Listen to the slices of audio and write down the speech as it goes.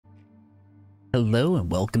Hello and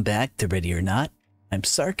welcome back to Ready or Not. I'm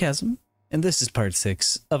Sarcasm, and this is part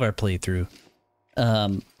 6 of our playthrough.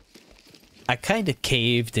 I kind of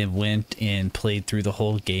caved and went and played through the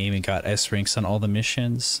whole game and got S ranks on all the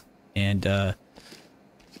missions. And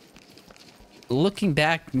looking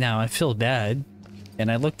back now, I feel bad. And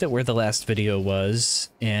I looked at where the last video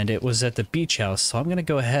was, and it was at the beach house. So I'm going to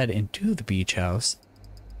go ahead and do the beach house.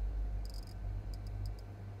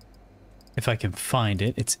 If I can find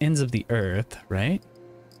it. It's ends of the earth, right?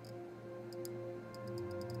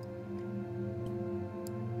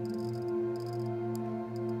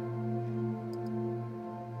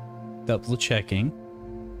 Double checking.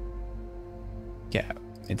 Yeah,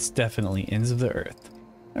 it's definitely ends of the earth.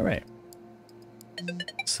 All right.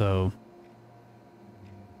 So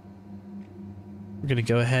we're gonna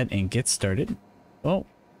go ahead and get started. Oh,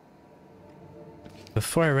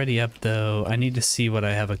 before I ready up though, I need to see what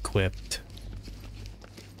I have equipped.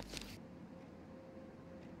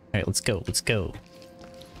 All right, let's go. Let's go.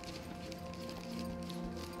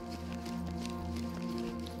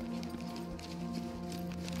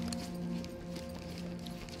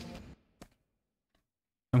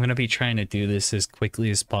 I'm going to be trying to do this as quickly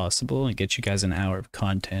as possible and get you guys an hour of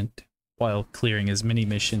content while clearing as many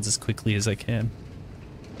missions as quickly as I can.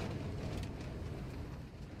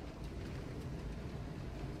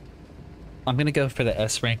 I'm going to go for the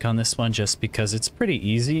S rank on this one just because it's pretty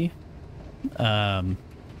easy.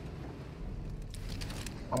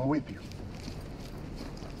 I'm with you.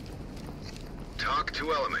 Talk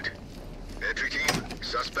to element. Entry team,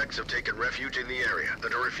 suspects have taken refuge in the area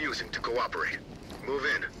and are refusing to cooperate. Move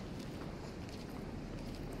in.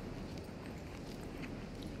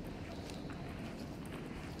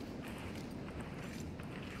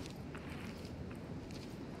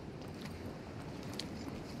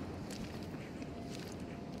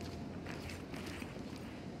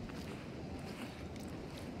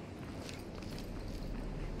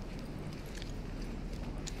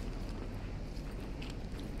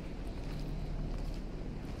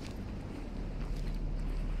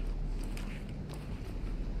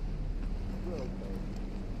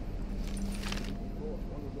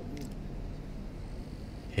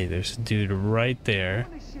 Hey, there's a dude right there.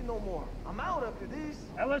 I'm out after this.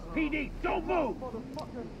 LSPD, don't move!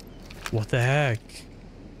 What the heck?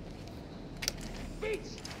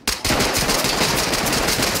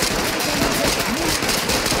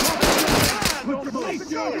 Put the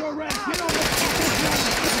police on your arrest! Get on the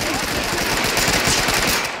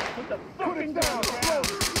Put the fucking down!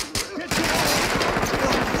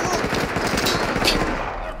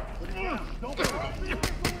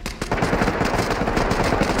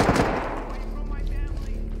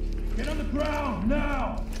 Get on the ground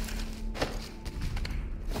now!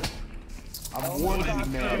 I'm warning you,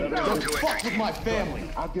 man. Don't fuck with my family.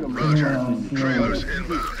 I'll get him. Roger. Trailers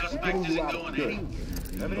inbound. Suspect isn't going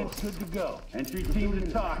anywhere. Evidence good to go. Entry team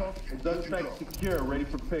to talk. Suspect secure, ready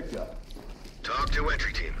for pickup. Talk to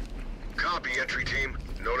entry team. Copy entry team.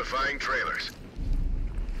 Notifying trailers.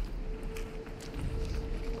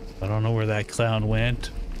 I don't know where that clown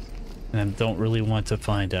went, and I don't really want to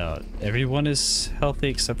find out. Everyone is healthy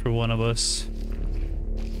except for one of us.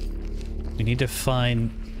 We need to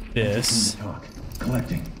find this.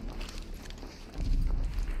 Collecting.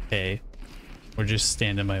 Okay. Or just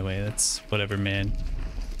stand in my way. That's whatever, man.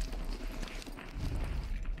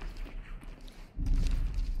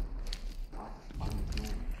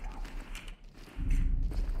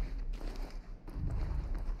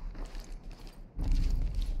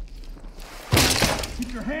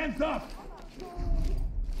 Keep your hands up!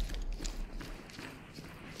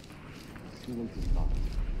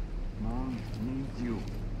 Mom needs you.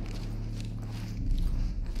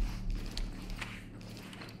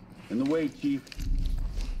 In the way, Chief.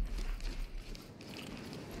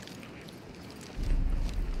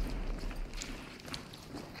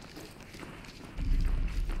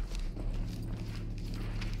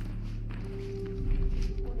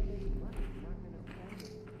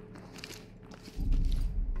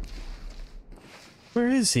 Where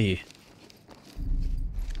is he?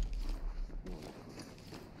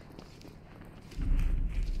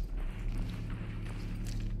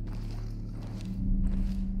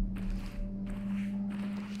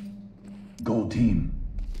 Gold team.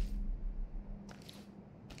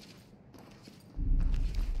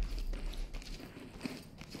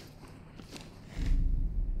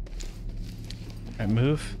 I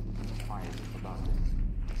move.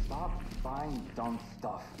 Stop buying dumb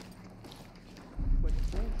stuff.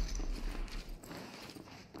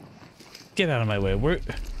 Get out of my way.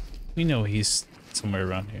 We know he's somewhere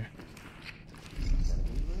around here.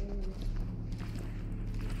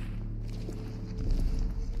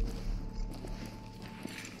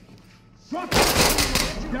 Drop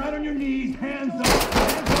down on your knees, hands up,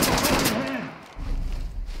 hands up above your head.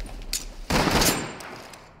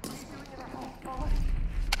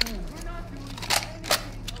 We're not doing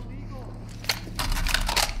anything illegal.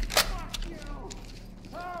 Fuck you.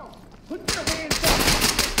 Oh, Put your hands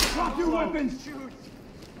up. Drop your weapons. shoot.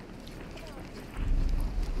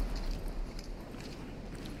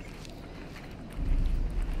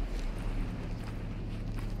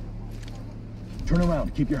 Turn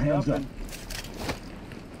around, keep your hands up.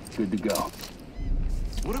 Good to go.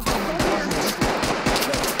 What if Roger.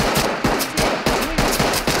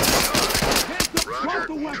 Drop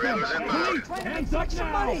the weapon. Trailers inbound. Police, hands up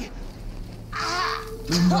now.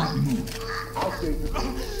 Do not move. I'll take it.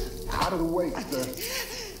 Out of the way, sir.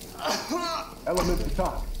 Elements to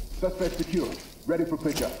talk. Suspect secure. Ready for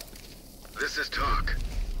pickup. This is Talk.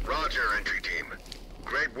 Roger, entry team.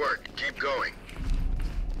 Great work. Keep going.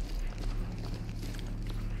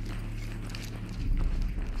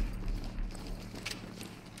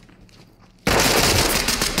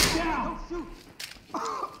 Down.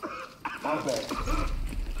 Not bad.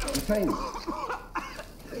 Detain him.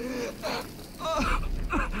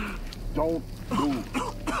 Don't move.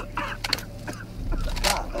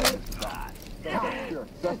 Stop. Sure.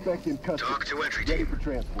 Suspect in custody. Talk to entry Ready team. for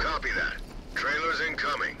transport. Copy that. Trailers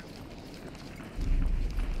incoming.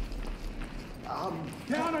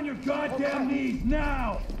 Down on your goddamn knees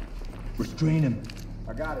now. Restrain him.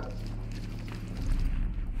 I got it.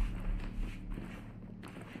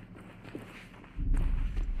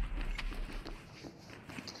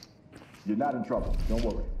 You're not in trouble. Don't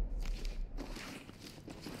worry.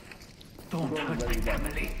 Don't touch my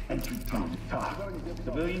family. Entry team, talk.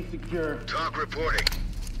 Civilian secure. Talk reporting.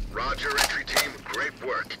 Roger, entry team. Great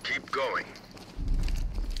work. Keep going.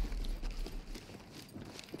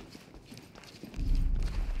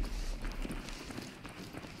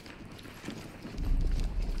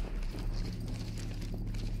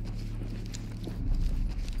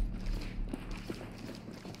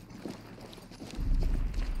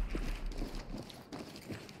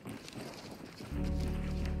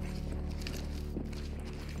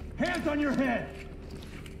 Hands on your head.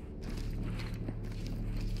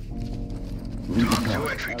 Talk to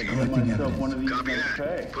entry team. Myself one of these Copy next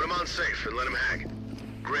that. pay. Put him on safe and let him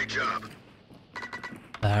hang. Great job.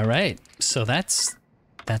 All right, so that's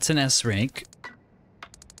an S rank,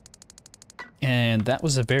 and that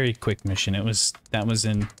was a very quick mission. That was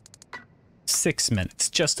in 6 minutes,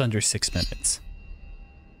 just under 6 minutes.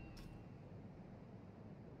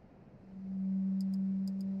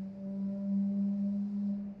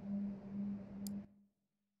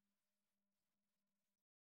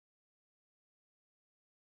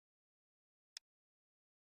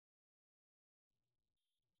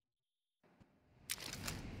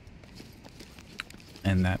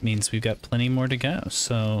 And that means we've got plenty more to go.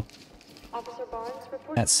 So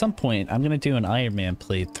at some point, I'm going to do an Iron Man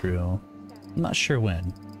playthrough. I'm not sure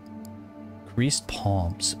when. Greased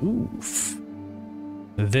palms. Oof.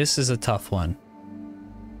 This is a tough one.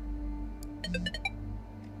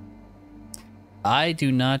 I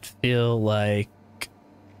do not feel like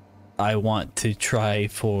I want to try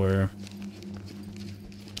for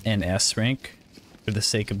an S rank for the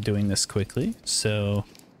sake of doing this quickly. So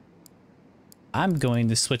I'm going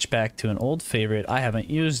to switch back to an old favorite I haven't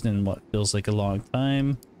used in what feels like a long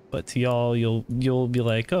time, but to y'all, you'll be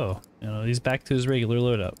like, oh, you know, he's back to his regular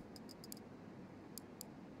load up.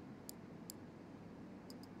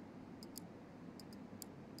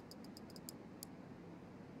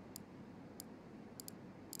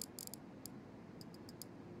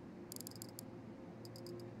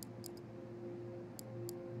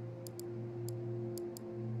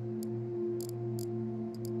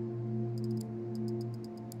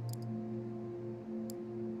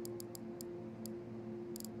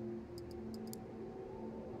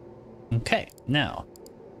 Okay, now,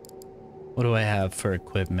 what do I have for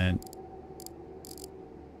equipment?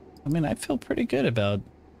 I mean, I feel pretty good about...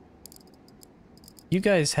 You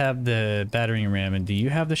guys have the battering ram, and do you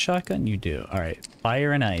have the shotgun? You do. Alright,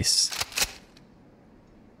 fire and ice.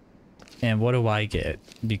 And what do I get?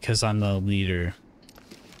 Because I'm the leader.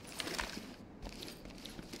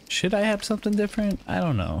 Should I have something different? I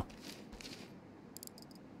don't know.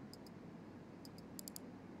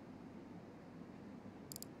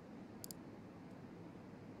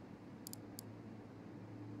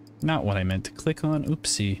 Not what I meant to click on.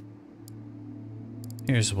 Oopsie.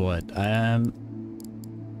 Here's what. I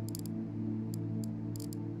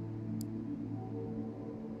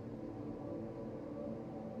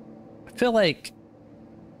feel like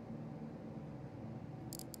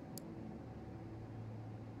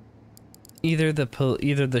Either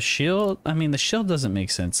the shield. I mean, the shield doesn't make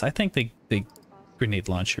sense. I think the grenade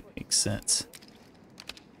launcher makes sense.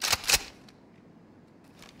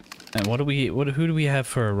 And who do we have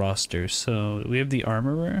for a roster? So we have the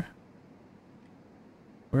armorer.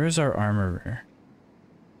 Where's our armorer?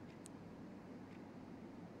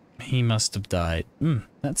 He must have died.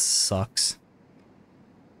 That sucks.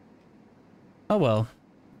 Oh well.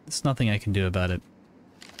 There's nothing I can do about it.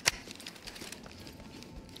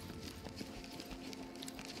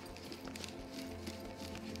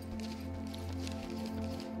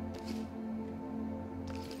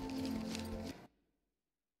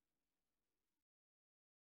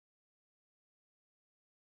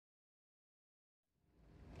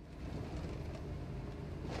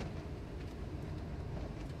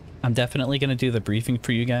 I'm definitely going to do the briefing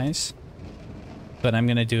for you guys, but I'm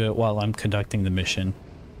going to do it while I'm conducting the mission.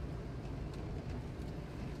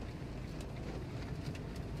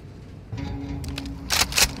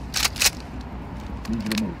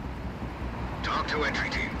 Talk to entry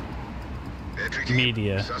team. Entry team.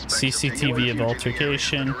 Media. CCTV of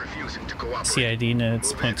altercation. CID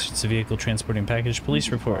notes. Points to vehicle transporting package. Police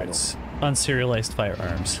reports. Unserialized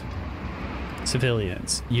firearms.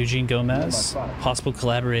 Civilians. Eugene Gomez, possible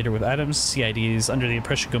collaborator with Adams. CID is under the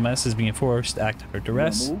impression Gomez is being forced to act under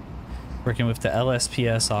duress. Working with the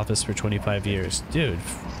LSPS office for 25 years. Dude,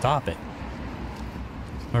 stop it.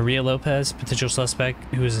 Maria Lopez, potential suspect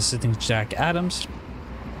who is assisting Jack Adams.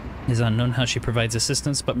 It is unknown how she provides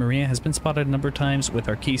assistance, but Maria has been spotted a number of times with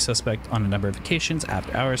our key suspect on a number of occasions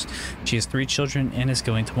after hours. She has 3 children and is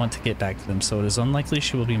going to want to get back to them, so it is unlikely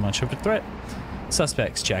she will be much of a threat.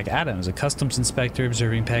 Suspects. Jack Adams, a customs inspector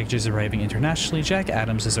observing packages arriving internationally. Jack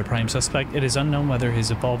Adams is our prime suspect. It is unknown whether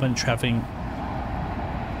his involvement trafficking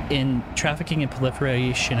and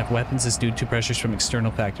proliferation of weapons is due to pressures from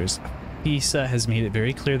external factors. FISA has made it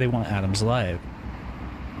very clear they want Adams alive.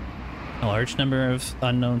 A large number of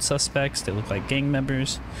unknown suspects that look like gang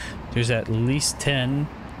members. There's at least 10.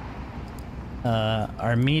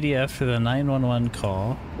 Our media for the 911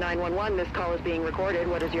 call. 911, this call is being recorded.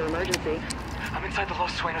 What is your emergency? I'm inside the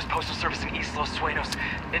Los Sueños Postal Service in East Los Sueños.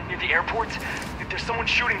 And near the airport, there's someone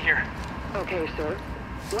shooting here. Okay, sir.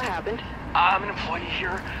 What happened? I'm an employee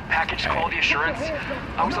here, package quality assurance.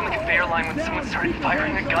 I was on the conveyor line when someone started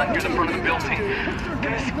firing a gun near the front of the building.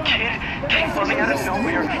 Then this kid came running out of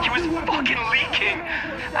nowhere. He was fucking leaking.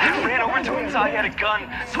 I ran over to him and saw he had a gun,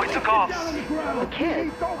 so I took off. A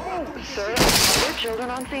kid? Sir, are there children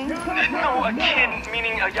on scene? No, a kid,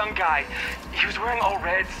 meaning a young guy. He was wearing all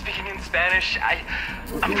red, speaking in Spanish.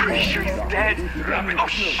 I'm pretty sure he's dead. Oh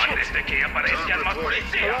shit!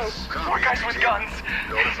 More guys with guns.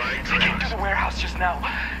 They came through the warehouse just now.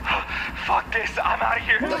 Fuck this, I'm out of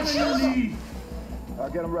here. I'll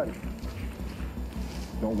get them ready.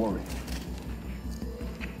 Don't worry.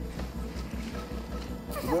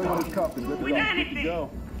 Civilian is cuffed and good to go.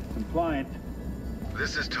 Compliant.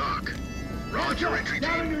 This is talk. Roger, entry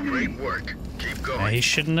team. Great work. Keep going. He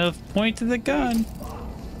shouldn't have pointed the gun.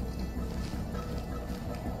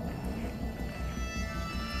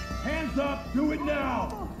 Hands up! Do it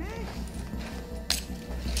now!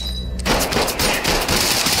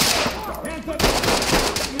 Hands up!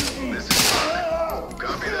 This is talk.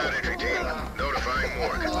 Copy that, entry team. Notifying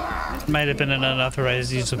morgue. Might have been an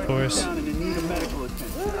unauthorized use of force. Talk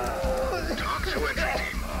to entry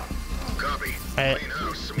team. Copy. Clean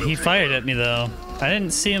house. He fired at me though. I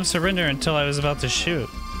didn't see him surrender until I was about to shoot.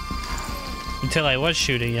 Until I was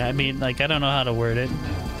shooting. I mean, like, I don't know how to word it.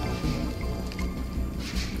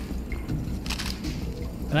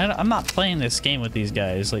 And I'm not playing this game with these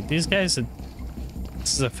guys. Like, these guys,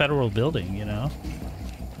 this is a federal building, you know?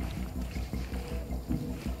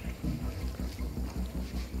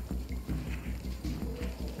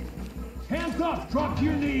 Hands up! Drop to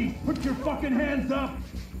your knees! Put your fucking hands up!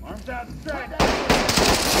 Arms outstretched!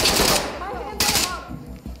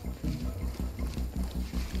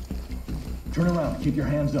 Turn around. Keep your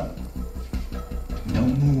hands up.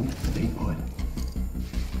 Don't move. Stay put.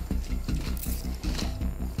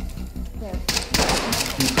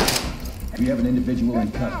 We have an individual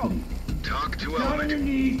in custody. Talk to Down on your element.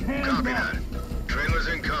 knees! Hands Copy up! that. Trailers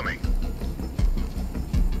incoming.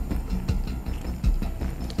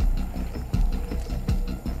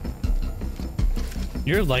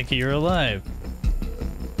 You're lucky you're alive.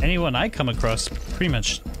 Anyone I come across pretty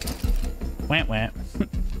much wham wham.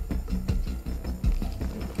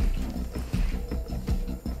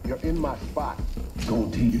 You're in my spot.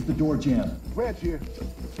 Gold team, use the door jam. Ranch here.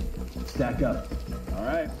 Stack up. All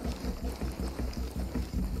right.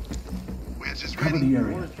 Wedge is Cover ready. the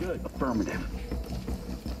area. Good. Affirmative.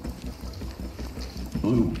 Blue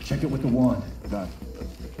Blue, check it with the wand. Done.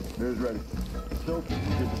 Here's ready. Silk,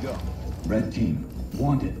 good to go. Red team,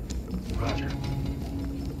 wanted. Roger.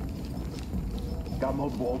 Got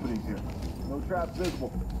multiple openings here. No traps visible.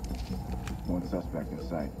 One suspect in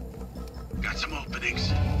sight. Got some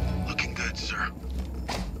openings. Looking good, sir.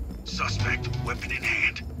 Suspect, weapon in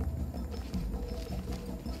hand.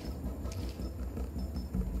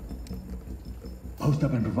 Post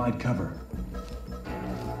up and provide cover.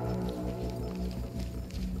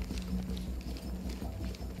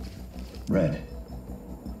 Red.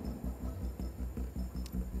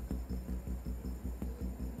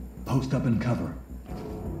 Post up and cover.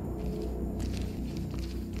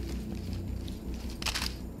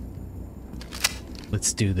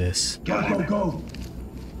 Let's do this. Go, go, go!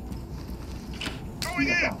 Going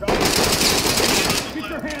in! Get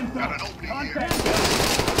your hands Got up! an opening Contact! here.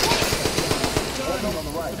 Opening on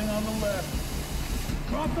the right. Opening on the left.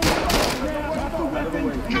 Drop the weapon! Drop the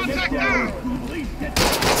weapon! Contact Get down! Police, get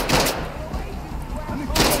down!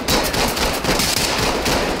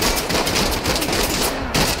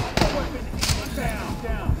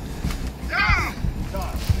 Down! Down!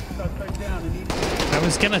 Doc, suspect down and need... I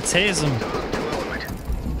was gonna tase him. Talk to element.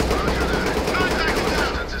 Roger that. Contact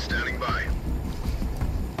assistance is standing by.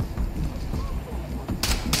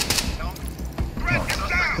 Threat is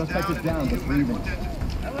down! Suspect is down, but breathing.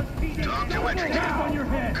 LSPD! Talk to entry team. Hands on your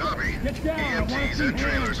head! Copy. Get down! I wanna EMTs see and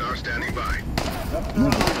trailers hands. are standing by.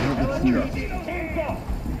 LSPD! Hands up!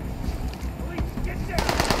 Police, get down!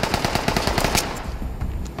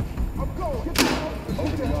 I'm going. Get down.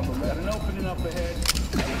 Opening on the Got left. an opening up ahead.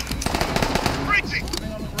 Breaching!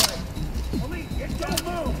 Opening on the right. Police, get down!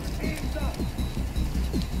 Move! Hands up!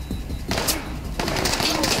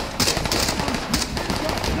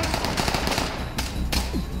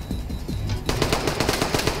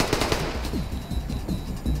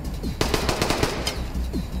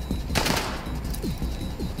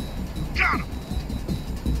 Got him!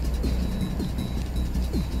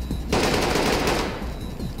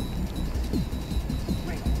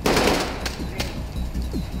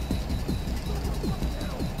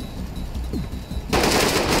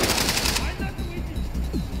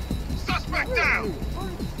 Suspect down!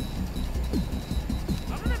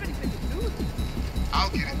 I'll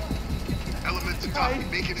get it. Element to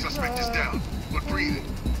talk. Making suspect is down, but breathing.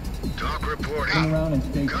 Talk reporting. Turn around and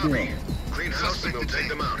stay Copy. still. Clean house and we'll take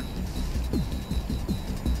them out.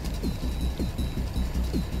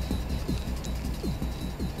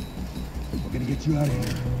 We're gonna get you out of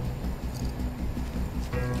here.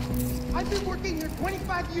 I've been working here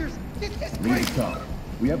 25 years. This is Lead great. us up.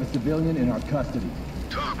 We have a civilian in our custody.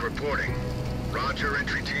 Talk reporting. Roger,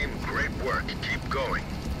 entry team. Great work. Keep going.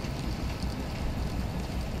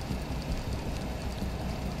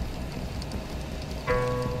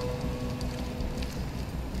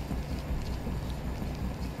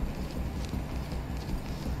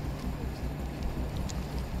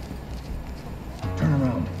 Turn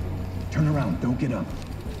around. Turn around. Don't get up.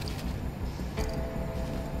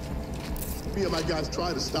 Me and my guys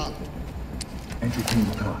try to stop him. Entry team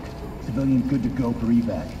talk. Civilian good to go for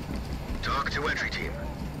evac. Talk to entry team.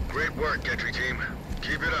 Great work, entry team.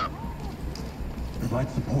 Keep it up. Provide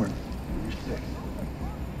support. You're sick.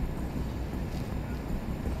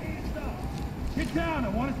 Hands up! Get down! I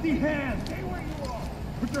want to see hands! Stay where you are!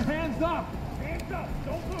 Put your hands up! Hands up!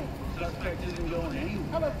 Don't move! Suspect isn't going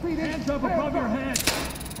anywhere. LSPD. Hands up above your head!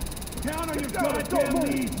 Down on your goddamn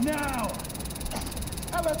knees now!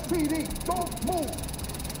 LSPD. Don't move.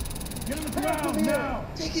 Get on the Hands in ground the air. now!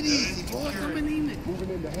 Take it easy, boss. I'm anemic. Moving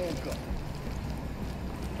into handcuffs.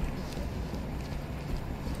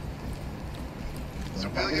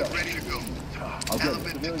 Civilian ready to go. I'll get it. Element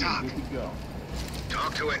to Civilian talk. good to go.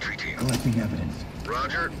 Talk to entry team. Collecting evidence.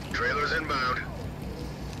 Roger. Trailers inbound.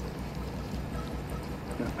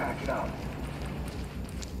 Gonna pack it out.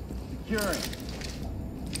 Securing.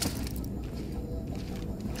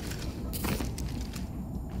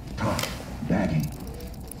 Talk. Bagging.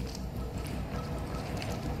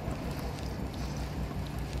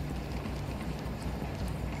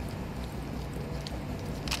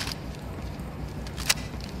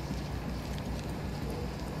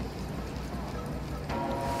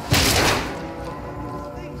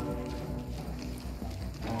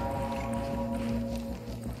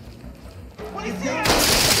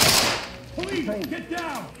 Police, get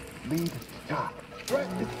down! Lead top. Threat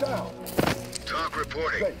is down. Talk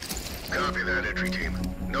reporting. Copy that, entry team.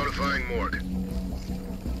 Notifying morgue.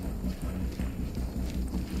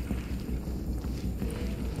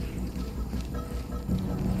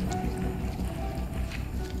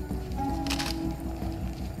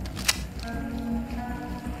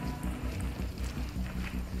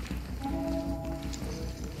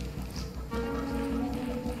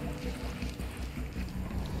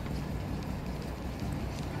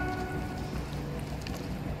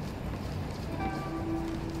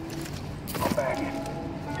 Bag it.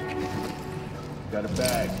 Got a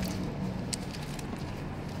bag.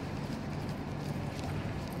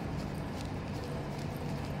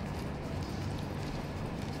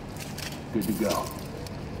 Good to go.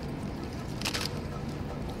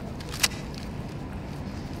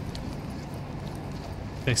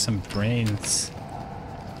 Take some brains.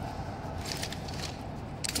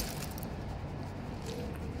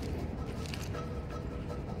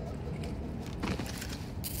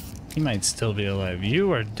 He might still be alive.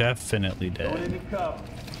 You are definitely Going in dead. the cup.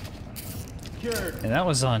 Secured. And that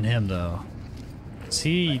was on him, though.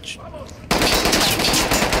 Siege.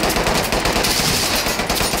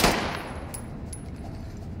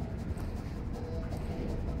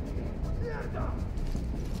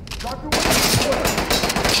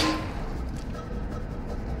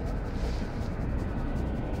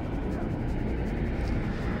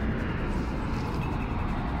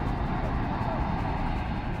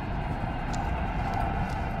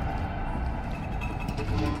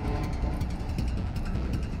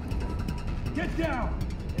 Get down!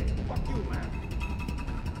 Hey, fuck you, man.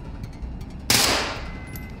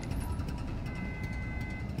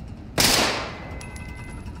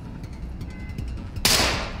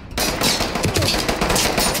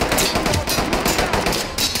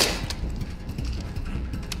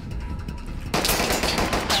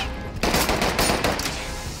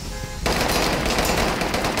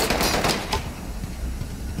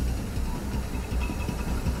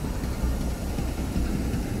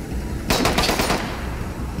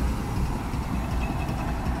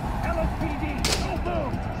 LSPD, don't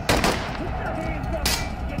move! Put your hands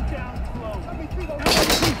up! Get down slow! Let me see those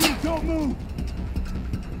LSPD, don't move!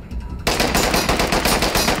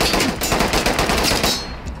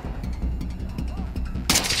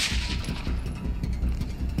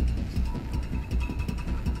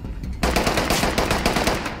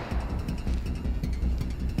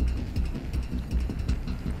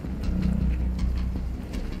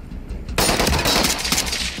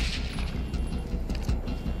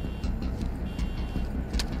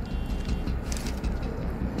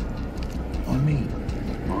 On me.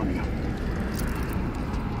 On you.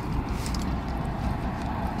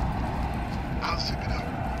 I'll zip it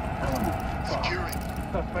up. Securing.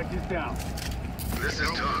 Suspect is down. This is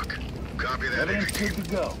talk. Copy that, Evidence entry good team.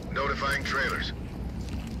 to go. Notifying trailers.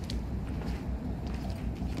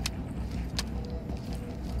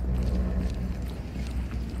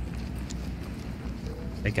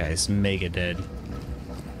 That guy's mega dead.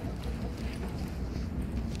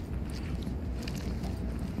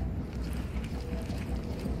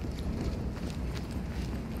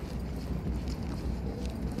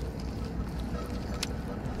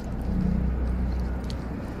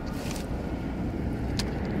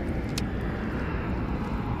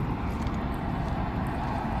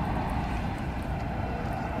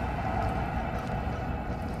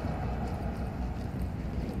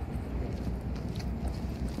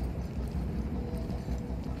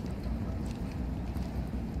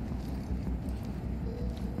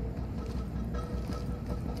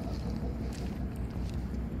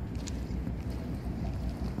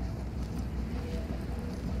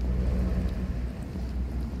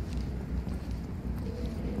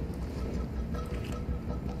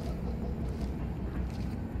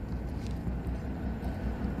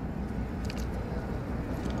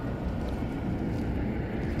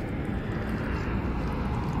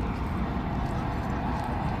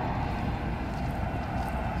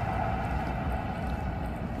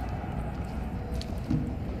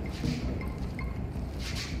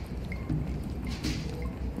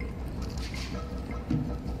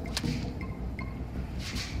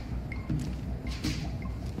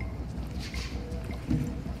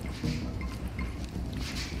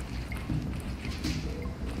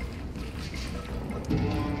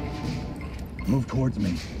 Move towards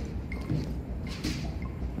me.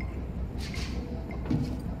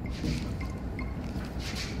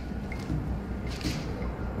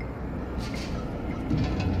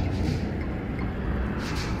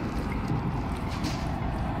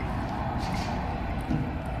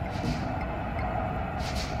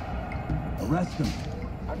 Arrest him.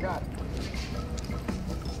 I got it.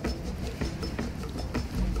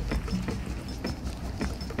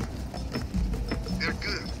 They're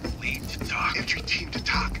good. Lead to talk. Entry team to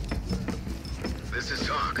talk. This is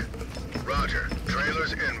talk. Roger.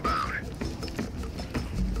 Trailers inbound.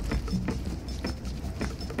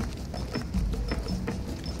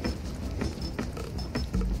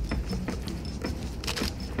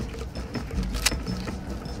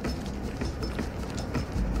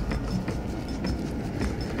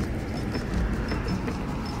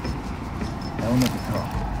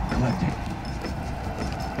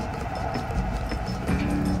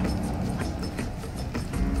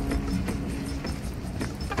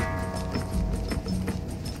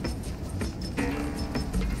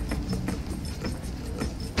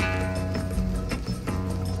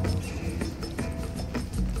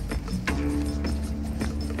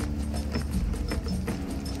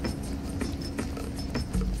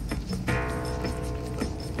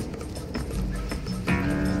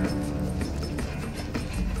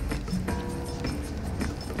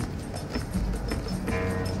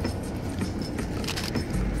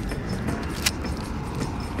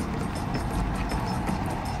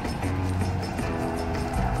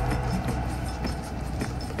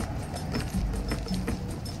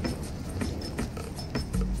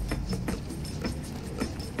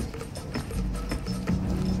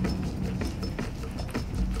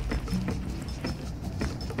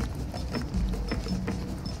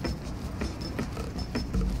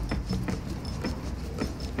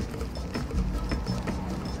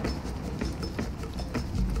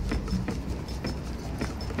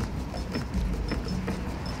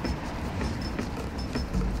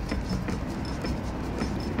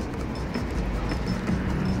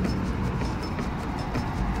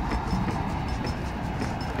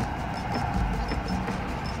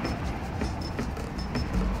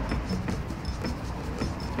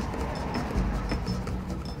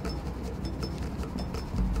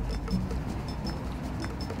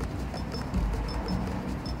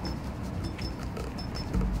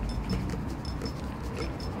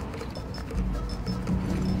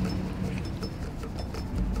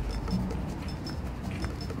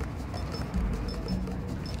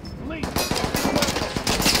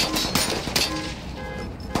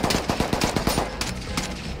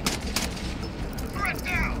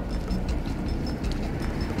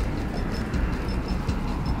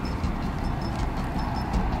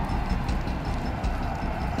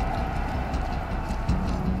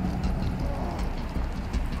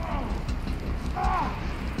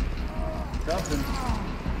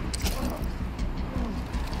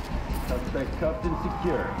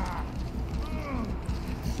 secure.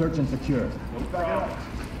 Search and secure. No problem.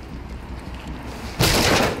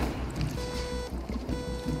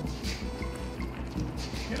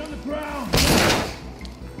 Get on the ground!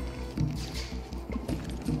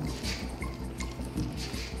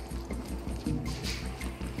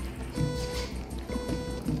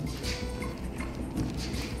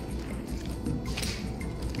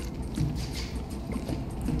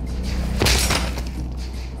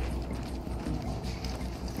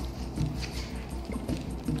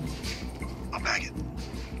 I'll bag it.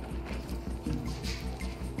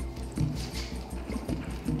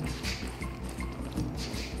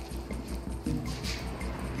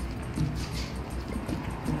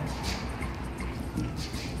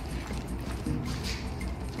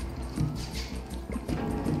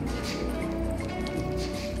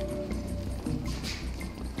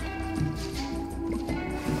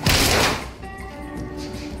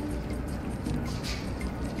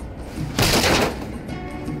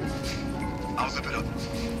 I'll zip it up.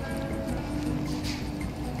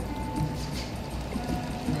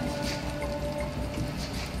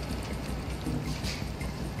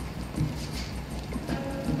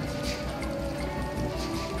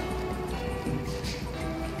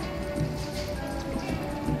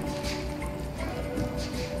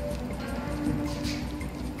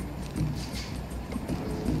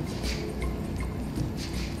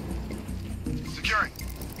 Securing.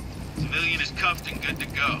 Civilian is cuffed and good to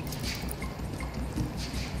go.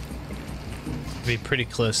 Be pretty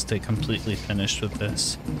close to completely finished with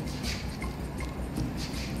this.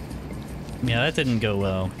 Yeah, that didn't go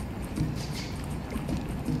well.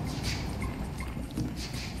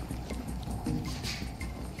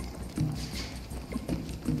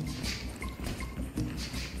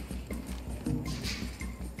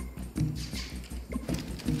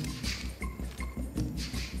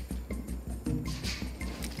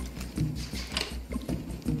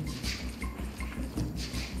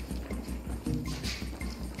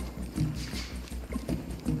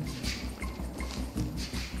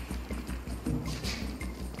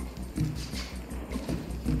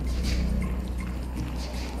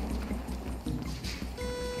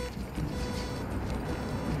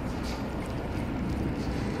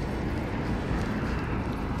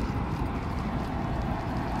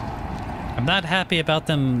 I'm not happy about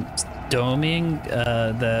them doming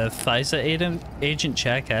the FISA agent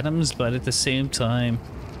Jack Adams, but at the same time,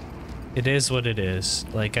 it is what it is.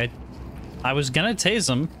 Like, I was gonna tase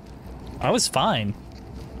him. I was fine.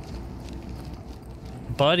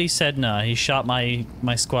 But he said nah, he shot my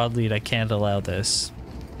squad lead. I can't allow this.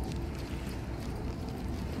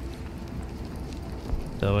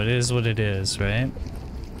 So it is what it is, right?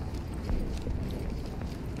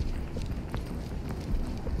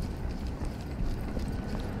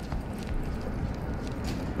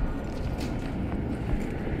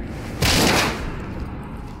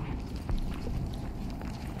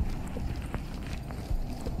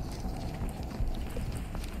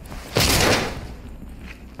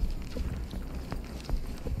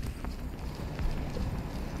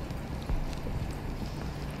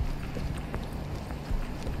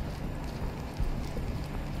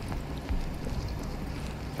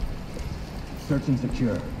 Search and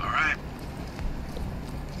secure. All right.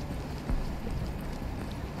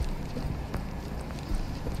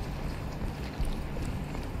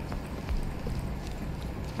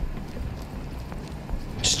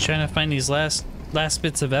 Just trying to find these last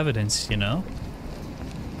bits of evidence, you know?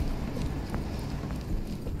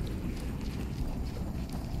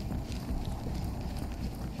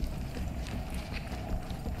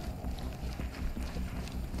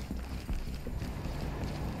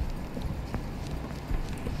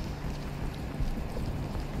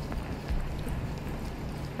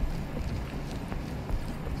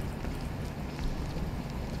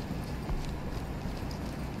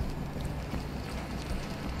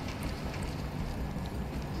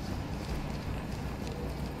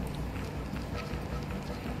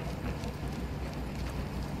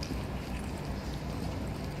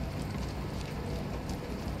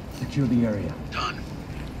 Secure the area. Done.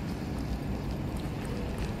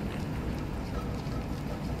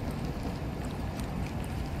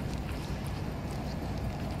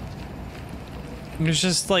 There's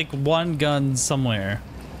just like one gun somewhere.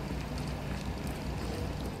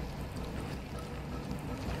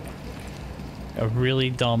 A really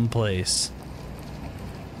dumb place.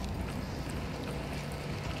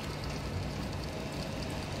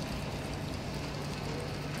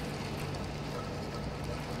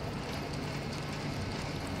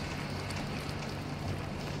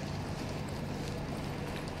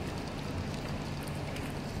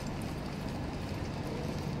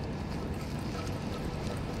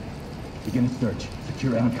 Begin a search.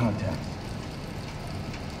 Secure any contacts.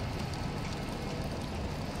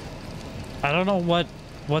 I don't know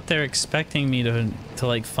what they're expecting me to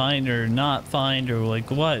like find or not find or like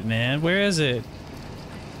what, man. Where is it?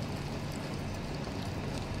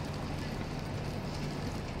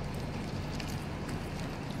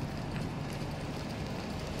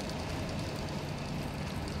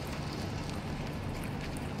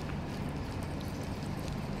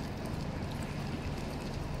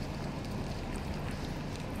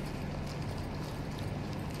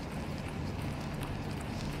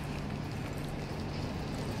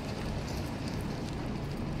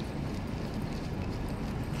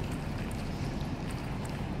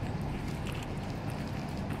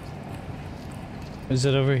 Is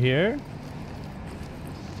it over here?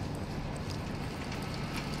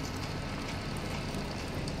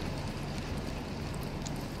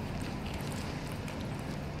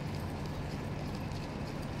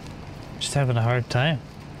 Just having a hard time.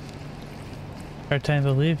 Hard time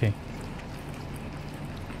believing.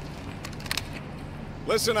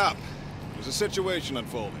 Listen up. There's a situation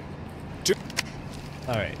unfolding.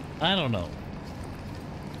 Alright, I don't know.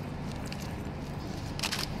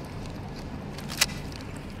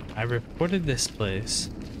 I reported this place.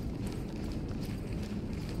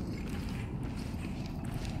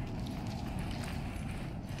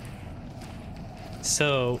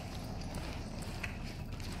 So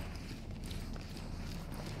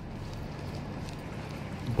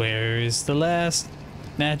where is the last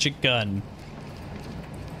magic gun?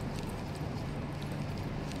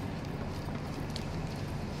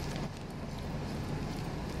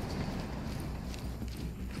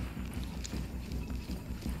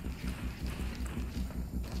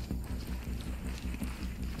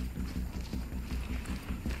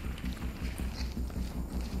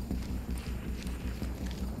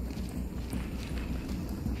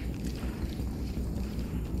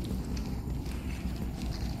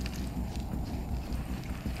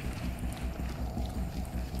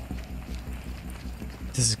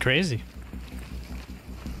 This is crazy.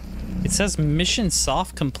 It says mission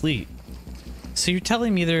soft complete. So you're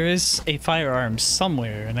telling me there is a firearm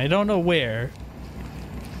somewhere and I don't know where.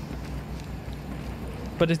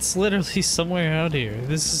 But it's literally somewhere out here.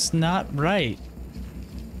 This is not right.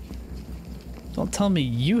 Don't tell me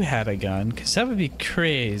you had a gun, because that would be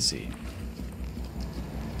crazy.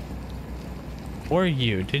 Or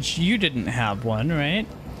you. You didn't have one, right?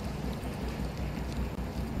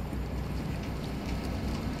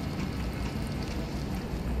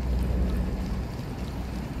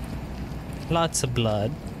 Lots of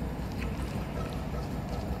blood.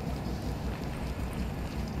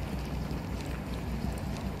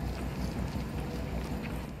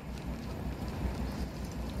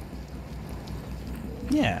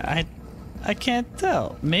 Yeah, I can't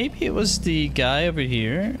tell. Maybe it was the guy over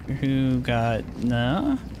here who got...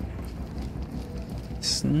 No.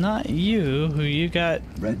 It's not you who you got...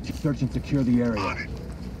 Red, search and secure the area.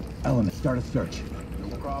 Element, start a search.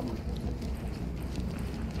 No problem.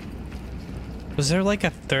 Was there like a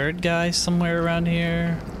third guy somewhere around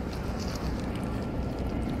here?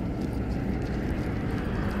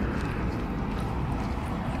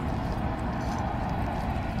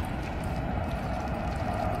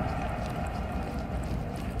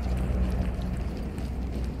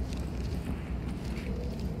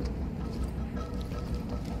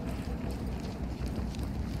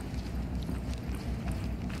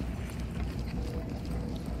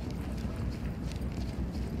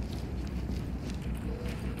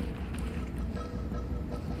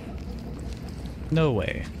 No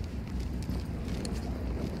way.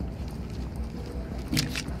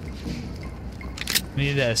 We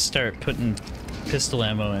need to start putting pistol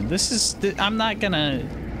ammo in. I'm not gonna...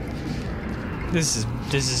 This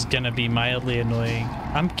is gonna be mildly annoying.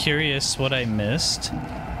 I'm curious what I missed.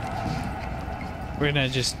 We're gonna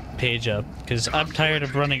just page up, because I'm tired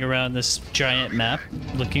of running around this giant map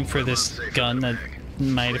looking for this gun that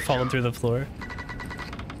might have fallen through the floor.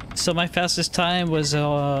 So my fastest time was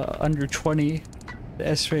under 20. The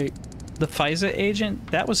S-rate. The FISA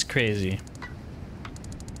agent? That was crazy.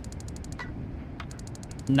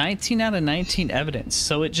 19 out of 19 evidence.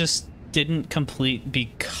 So it just didn't complete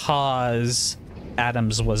because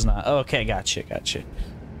Adams was not. Okay, gotcha.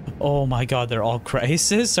 Oh my god, they're all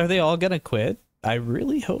crisis? Are they all gonna quit? I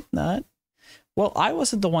really hope not. Well, I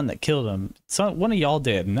wasn't the one that killed him. So one of y'all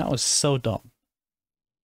did, and that was so dumb.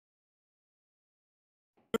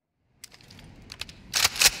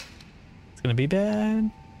 It's gonna be bad.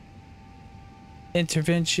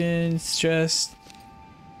 Intervention, stress.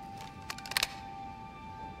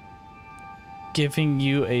 Giving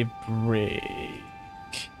you a break.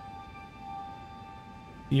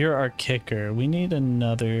 You're our kicker. We need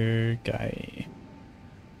another guy.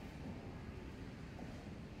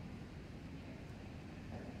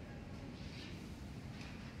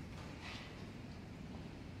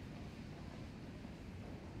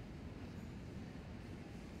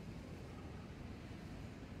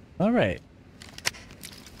 All right.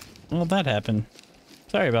 Well, that happened.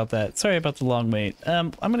 Sorry about that. Sorry about the long wait.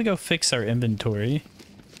 I'm gonna go fix our inventory.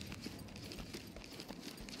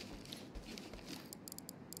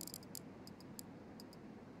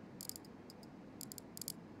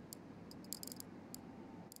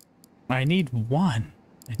 I need one.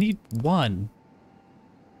 I need one.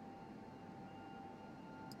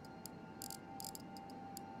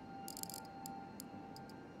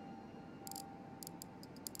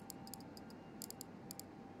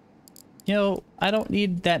 You know, I don't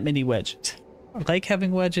need that many wedges. I like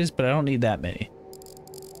having wedges, but I don't need that many.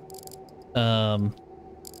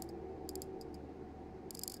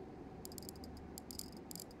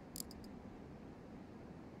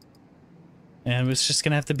 And it's just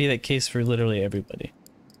gonna have to be that case for literally everybody.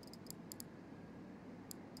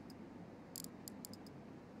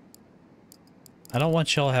 I don't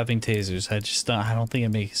want y'all having tasers. I don't think it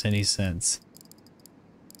makes any sense.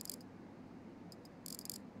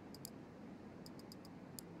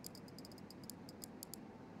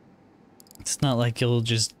 It's not like you'll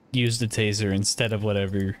just use the taser instead of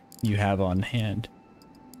whatever you have on hand.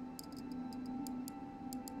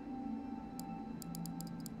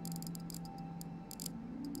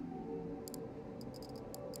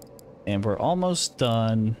 And we're almost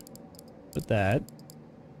done with that.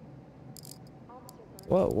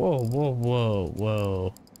 Whoa, whoa, whoa, whoa,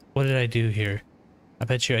 whoa. What did I do here? I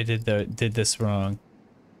bet you I did this wrong.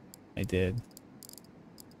 I did.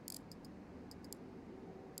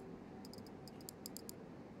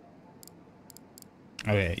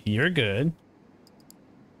 Okay, you're good.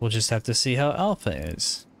 We'll just have to see how Alpha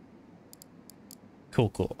is. Cool,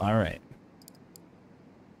 cool. All right.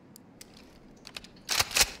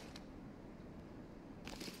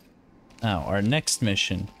 Now, our next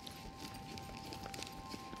mission.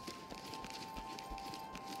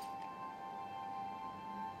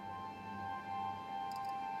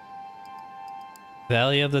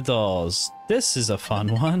 Valley of the Dolls. This is a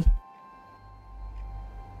fun one.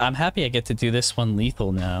 I'm happy I get to do this one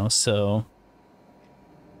lethal now, so...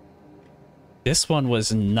 This one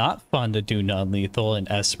was not fun to do non-lethal in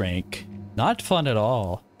S rank. Not fun at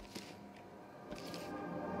all.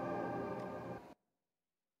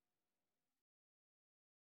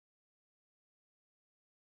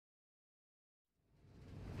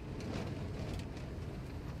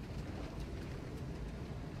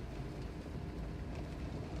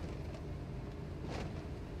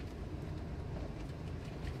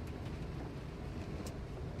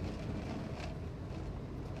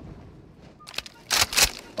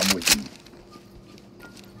 I'm with you.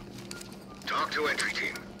 Talk to entry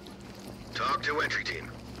team. Talk to entry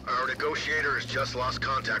team. Our negotiator has just lost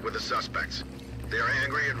contact with the suspects. They are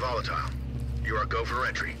angry and volatile. You are go for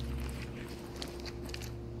entry.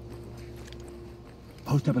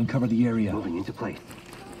 Post up and cover the area. Moving into place.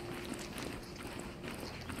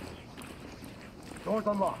 Doors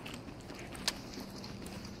unlocked.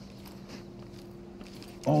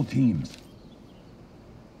 All teams.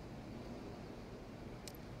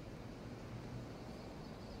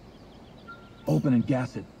 Open and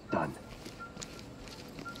gas it. Done.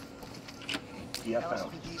 Yeah,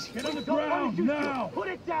 found. Get on the ground now! Put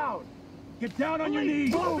it down! Get down on your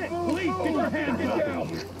knees! Move it! Police, get your hands down!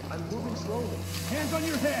 I'm moving slowly. Hands on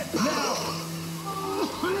your head, now!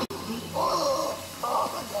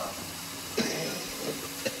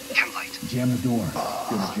 Chem light. Jam the door.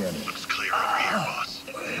 Gonna jam it. Looks clear over here, boss.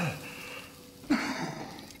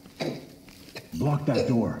 Block that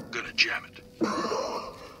door. Gonna jam it.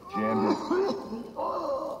 Jammed it.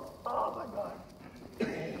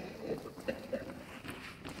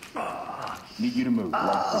 Need you to move.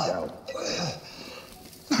 Lights are out.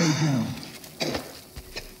 Stay down.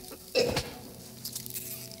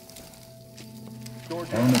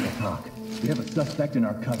 Element talk. We have a suspect in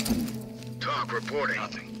our custody. Talk reporting.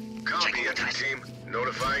 Nothing. Copy, entry team.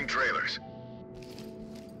 Notifying trailers.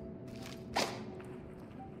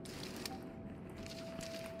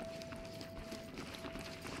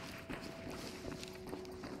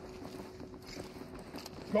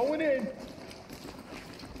 Going in.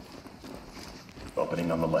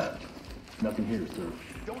 Opening on the left. Nothing here, sir.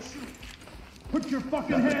 Don't shoot. Put your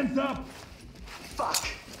fucking hands up! Fuck.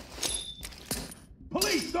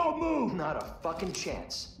 Police, don't move! Not a fucking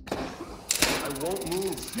chance. I won't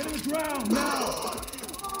move. Get on the ground, now!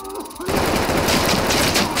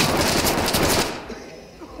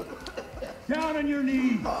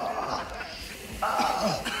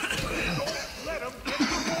 Let him get the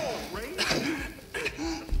ball, Ray.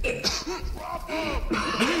 Drop him.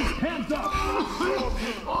 Police, hands up.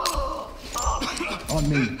 On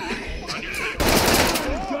me.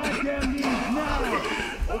 Goddamn knees now.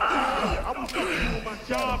 Okay, I was gonna do my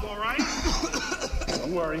job, all right?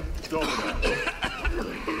 Don't worry, it's over now.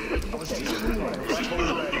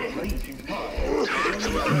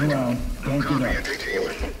 Turn around. Don't Copy, get up. entry team.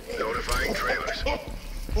 Notifying trailers.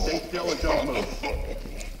 Stay still and don't move.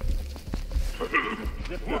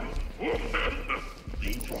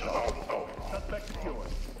 Suspect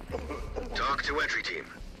secured. Talk to entry team.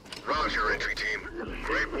 Roger, entry team.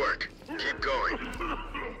 Great work. Keep going.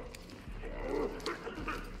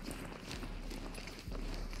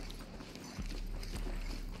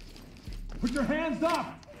 Put your hands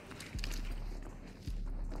up.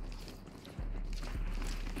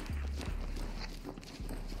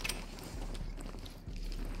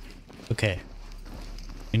 Okay.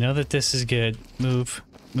 We know that this is good. Move.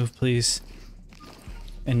 Move, please.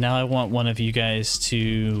 And now I want one of you guys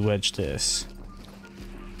to wedge this.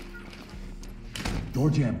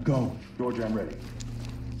 Door jam, go. Door jam ready.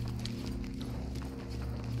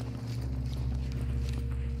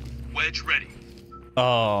 Wedge ready.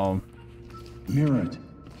 Oh, Mirror it.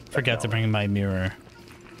 forgot to bring my mirror.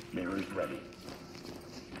 Mirrors ready.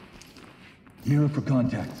 Mirror for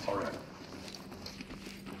contacts. All right.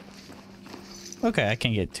 Okay, I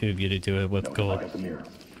can get two of you to do it with No, I gold. got the mirror.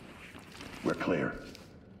 We're clear.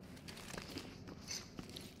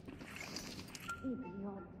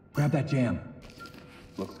 Grab that jam.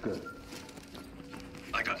 Looks good.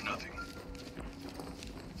 I got nothing.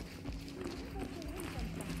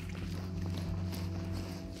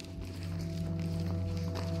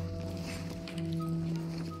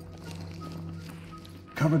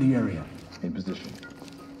 Cover the area. In position.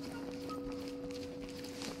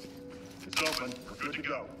 It's open. We're good to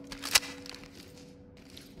go.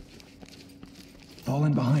 Fall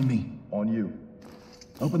in behind me. On you.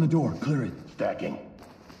 Open the door. Clear it. Stacking.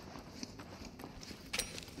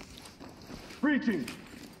 Breaching.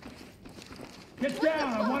 Get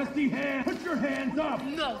down. I want to see hands. Put your hands up.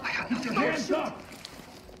 No. Put your hands up.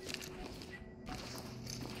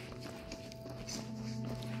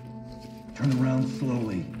 Turn around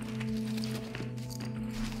slowly.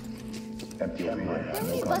 Empty everywhere. Tell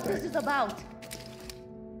No me what contact. this is about.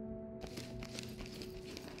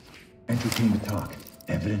 Entry team to talk.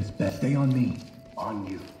 Evidence bet. Stay on me. On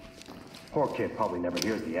you. Poor kid probably never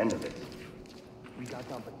hears the end of it. We got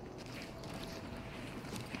company.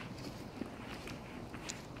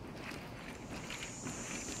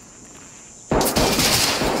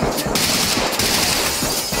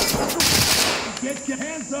 Get your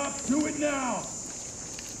hands up. Do it now.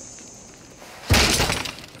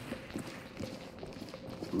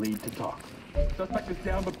 Lead to talk. Suspect is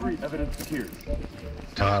down but breathe. Evidence secured.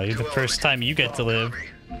 Oh, you're the first time you get to live. Copy.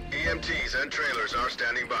 EMTs and trailers are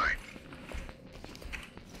standing by.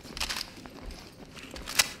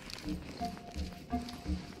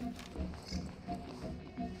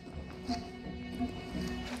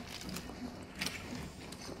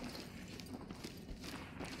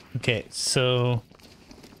 Okay, so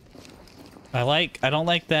I don't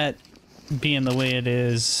like that being the way it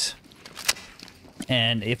is.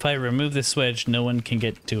 And if I remove this wedge, no one can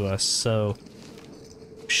get to us, so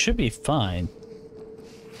should be fine.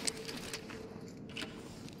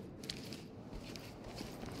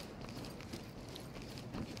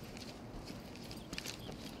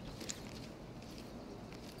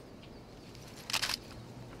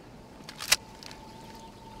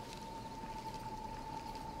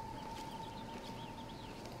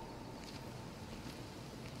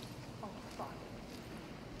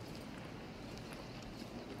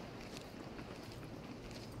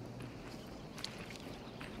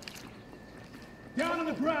 Down on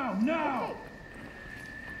the ground now.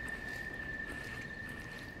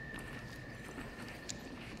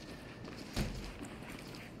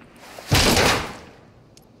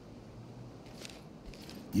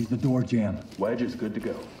 Use the door jam. Wedge is good to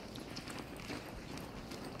go.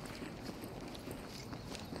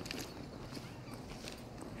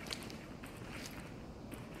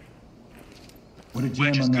 Put a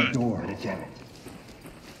jam on that door. Ready to jam it.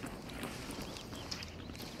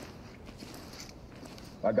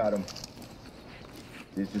 I got him.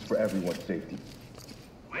 This is for everyone's safety.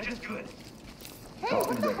 Wedge is good. Hey,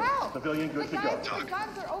 what the hell? Civilian good The to go. guys with the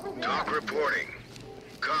guns are over there. Talk reporting.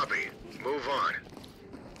 Copy. Move on.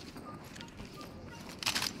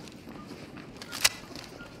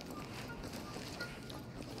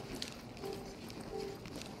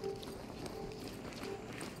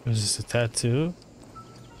 Was this a tattoo?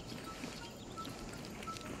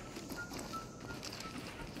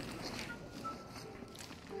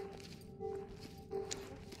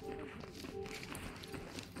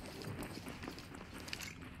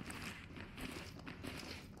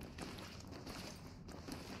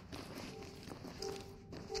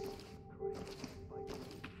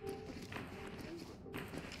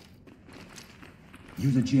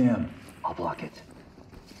 Use a jam. I'll block it.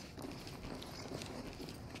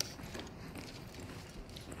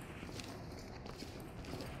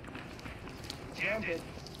 Jammed it.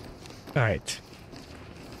 All right.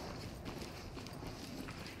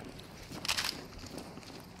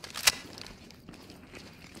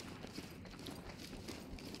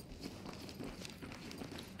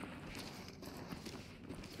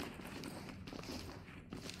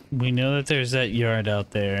 We know that there's that yard out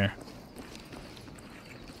there.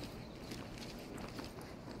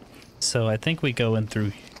 So I think we go in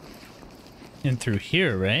through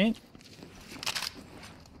here, right?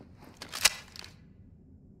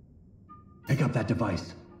 Pick up that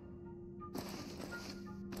device.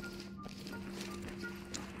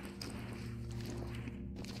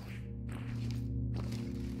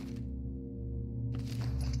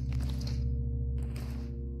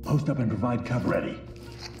 Post up and provide cover. Ready.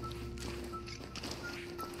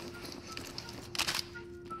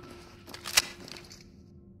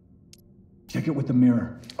 Check it with the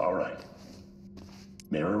mirror. All right.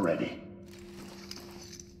 Mirror ready.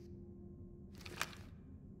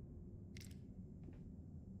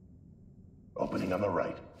 Opening on the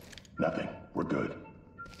right. Nothing. We're good.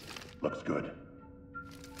 Looks good.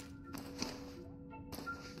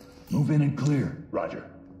 Move in and clear. Roger.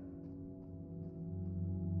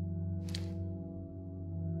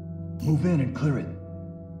 Move in and clear it.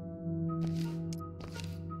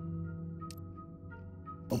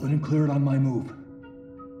 Open and clear it on my move.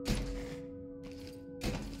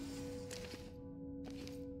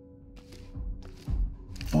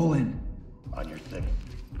 Fall in. On your six.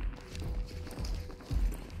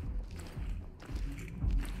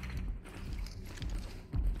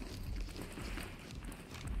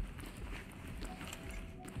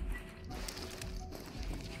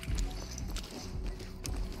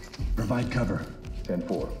 Provide cover.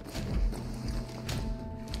 10-4.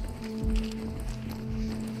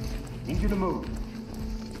 Need you to move.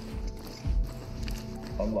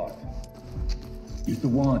 Unlocked. Use the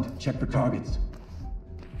wand. Check for targets.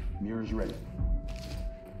 Mirror's ready.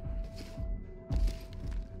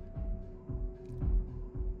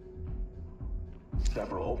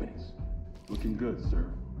 Several openings. Looking good, sir.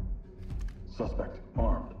 Suspect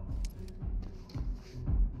armed.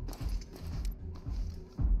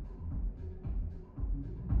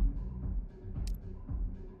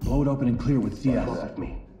 Blow it open and clear with CS. Contact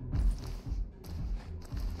me.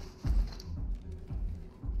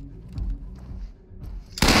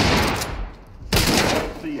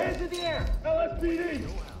 Hands in the air! LSPD!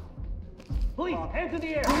 Police, hands in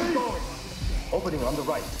the air! Going. Opening on the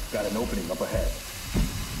right. Got an opening up ahead.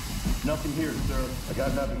 Nothing here, sir. I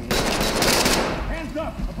got nothing here. Hands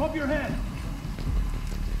up, above your head!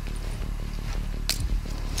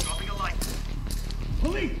 Dropping a light.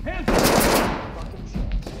 Police, hands up!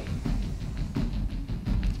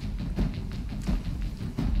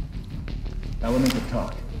 Element of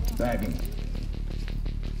talk. Bagging.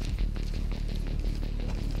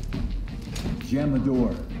 Jam the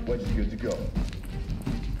door. Wedge is good to go.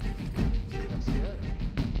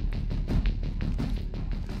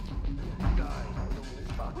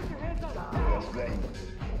 Put your hands up! Yes, ready.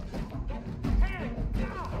 Hands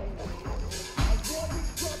down!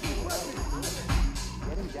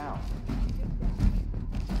 Get him down.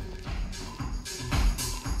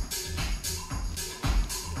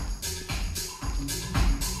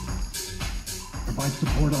 Provide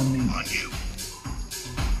support on me. On you.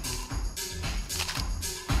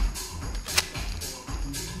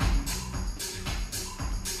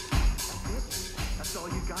 That's all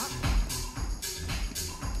you got?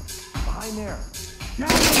 Behind there. Down!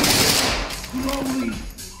 Slowly!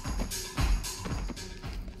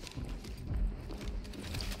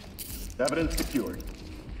 Evidence secured.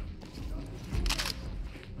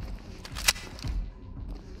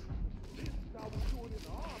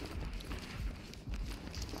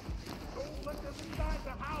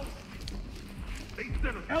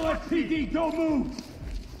 LSPD, don't move!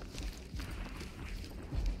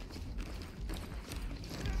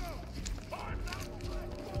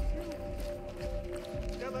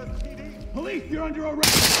 Police, you're under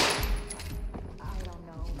arrest! I don't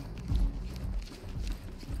know.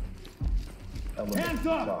 Element Hands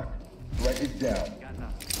up! Talk. Threat is down.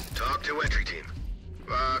 Talk to entry team.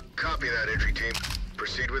 Copy that, entry team.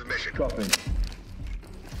 Proceed with mission. Cuffing.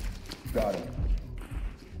 Got him.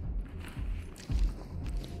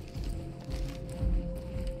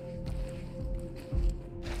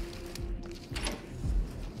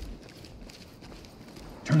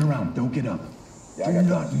 Turn around. Don't get up. Yeah, I Do got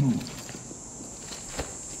not that. move.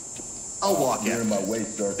 I'll walk You're after in my you. way,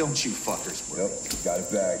 sir. Don't you fuckers worry. Yep, got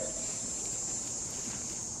it bagged.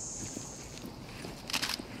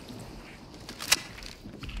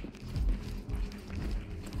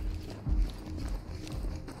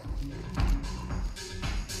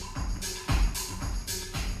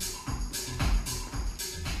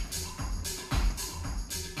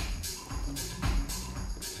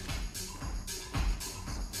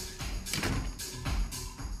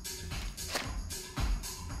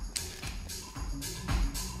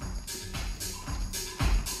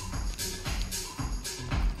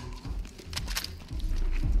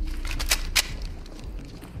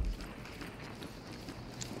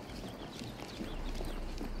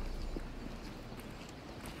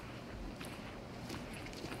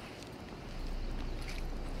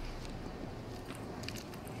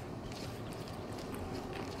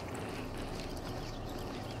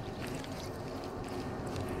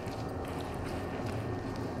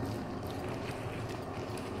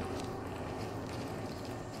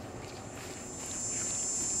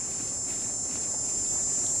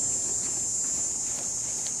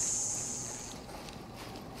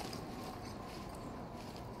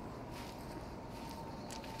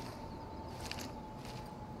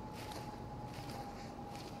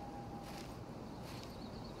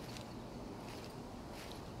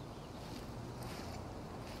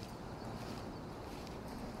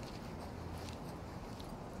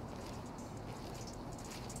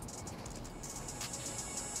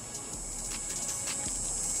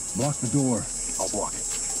 Block the door. I'll block it.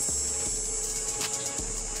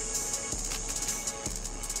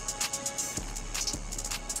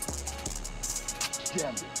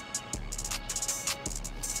 Jammed it.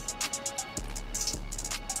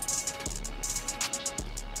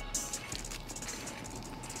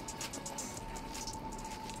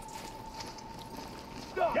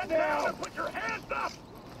 Get down and put your hands up!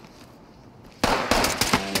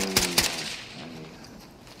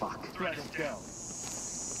 Fuck. Drag him down.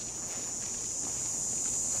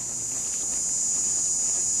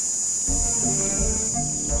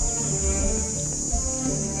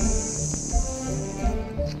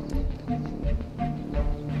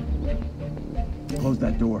 Close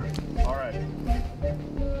that door. All right.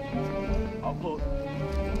 I'll close it.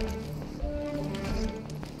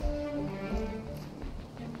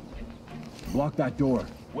 Block that door.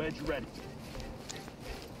 Wedge ready.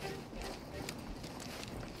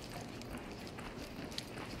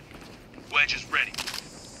 Wedge is ready.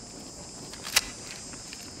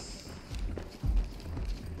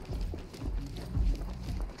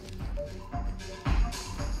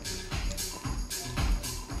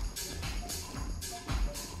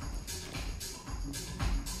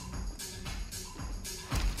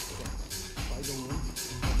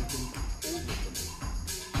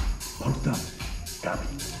 Post up. Copy.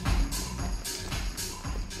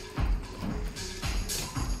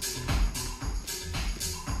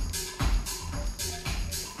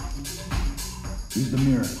 Use the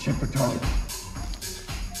mirror. Check for target.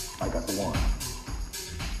 I got the wand.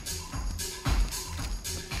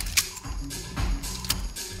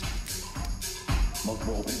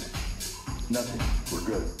 Multiple openings. Nothing. We're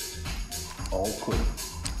good. All clear.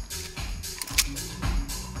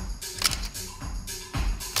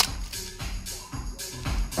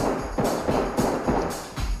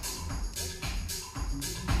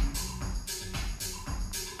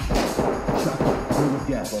 Shotgun. Clear with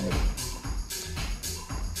gas. On me.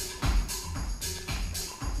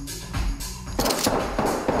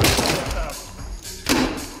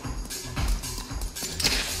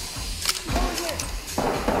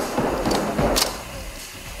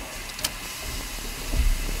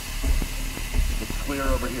 It's clear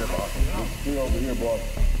over here, boss. It's clear over here, boss.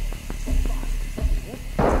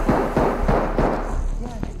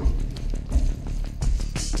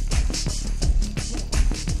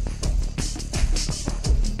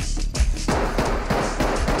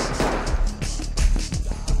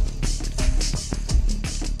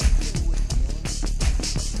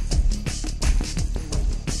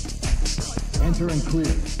 Enter and clear.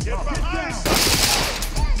 Get behind!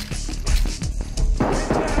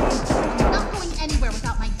 I'm not going anywhere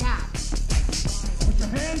without my dad. Put your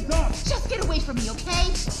hands up! Just get away from me,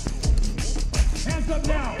 okay? Hands up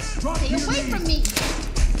now! Drop Stay to your away knees. from me!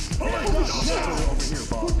 Holy shit! Over here,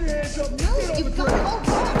 boss. Put your hands up! No, you've gone all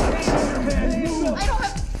wrong! Move! I don't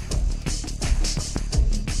have...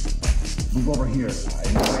 Move over here.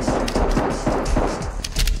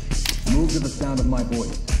 Move to the sound of my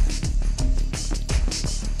voice.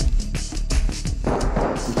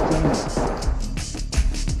 Restrain it.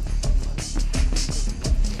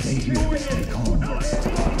 Stay here. Stay calm.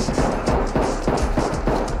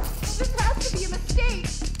 This has to be a mistake!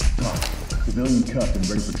 Civilian cuffed and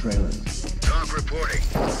ready for trailers. Talk reporting.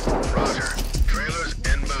 Roger. Trailers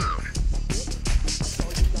inbound.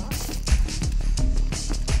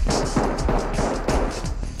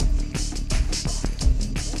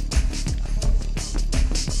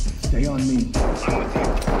 Stay on me. I'm with you.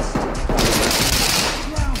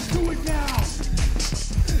 Ground, do it now!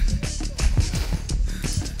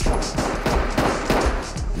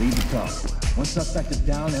 Lead the talk. One suspect is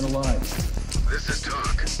down and alive. This is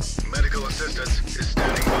Talk. Medical assistance is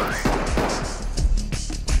standing by.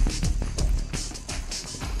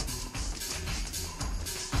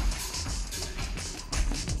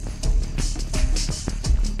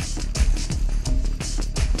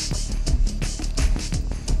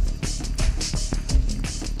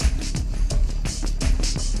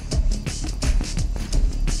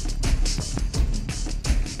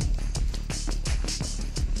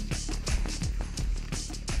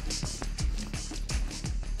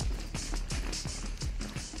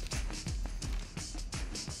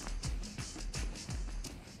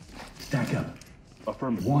 Stack up.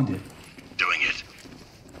 Affirmative. Wanted. Doing it.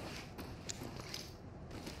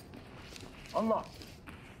 Unlock.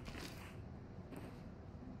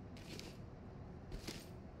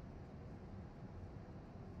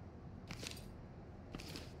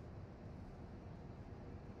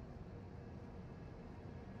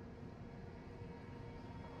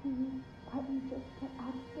 Please, let me just get out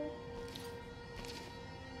of this.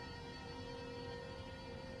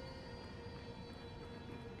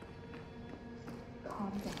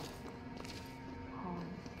 Calm down. Calm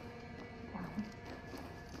down.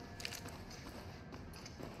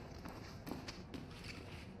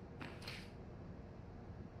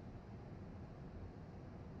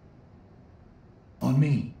 On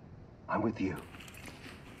me. I'm with you.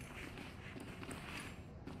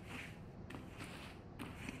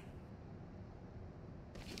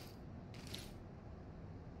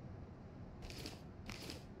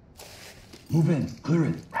 Move in. Clear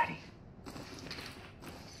it. Ready.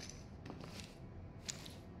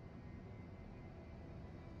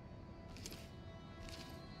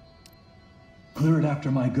 Clear it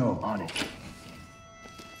after my go. On it.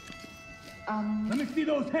 Let me see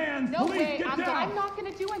those hands. No Police, way. get down. I'm not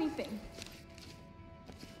gonna do anything.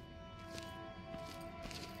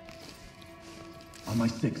 On my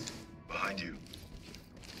 6. Behind you.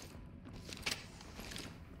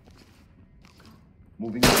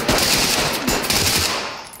 Moving.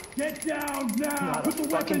 Get down now. Not Put a the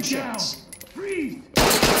fucking weapon chance. down. Freeze.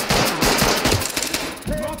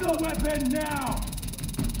 Drop the weapon now.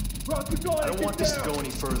 Drop the gun. I don't want this to go any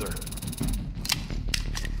further.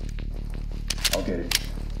 I'll get it.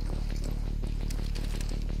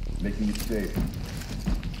 Making it safe.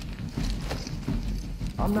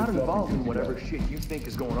 I'm not Good job, involved in good whatever job. shit you think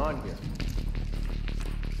is going on here.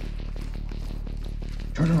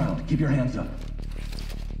 Turn around. Keep your hands up.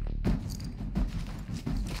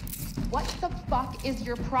 What the fuck is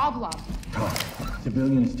your problem? Talk.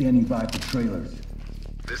 Civilian is standing by for trailers.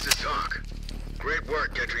 This is Talk. Great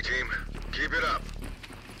work, entry team. Keep it up.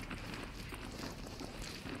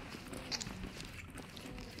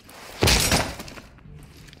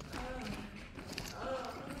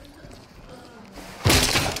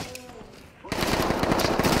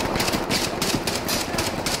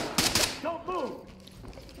 Don't move.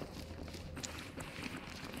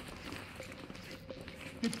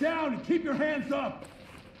 Get down and keep your hands up.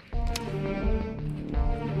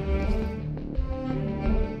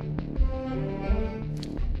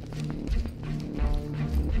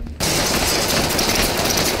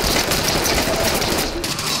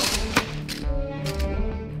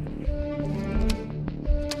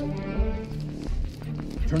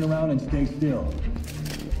 Turn around and stay still.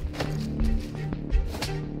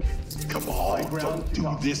 Come on, don't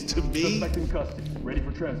do this to me. Suspect in custody. Ready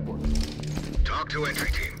for transport. Talk to entry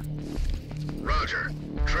team. Roger.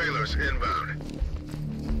 Trailers inbound.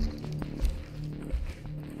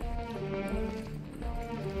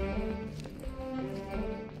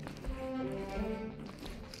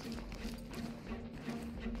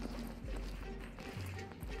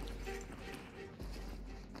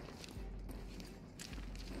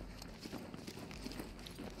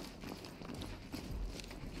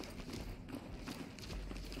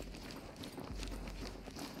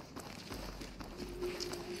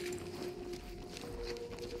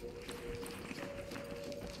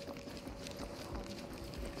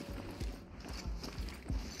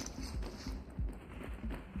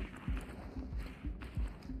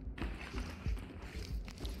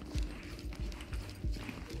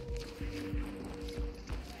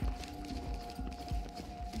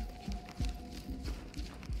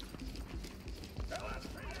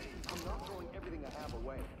 I'm not throwing everything I have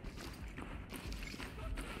away.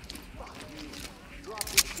 Fuck you. Drop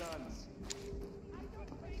your guns.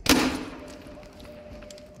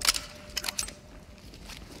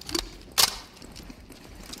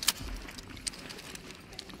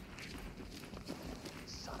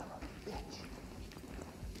 Son of a bitch.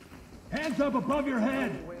 Hands up above your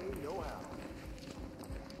head. No way, no how.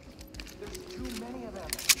 There's too many of them.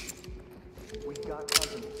 We got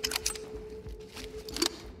company.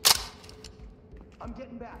 I'm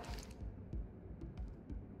getting back.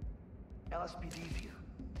 LSPD's here.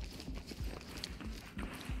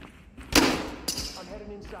 I'm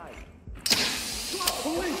heading inside.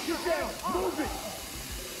 Police, get down. Move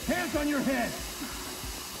it. Hands on your head.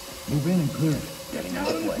 Move in and clear it. Getting Down out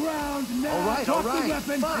on of the the way. ground now. All right, Drop all right. the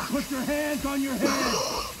weapon Fuck. and put your hands on your head.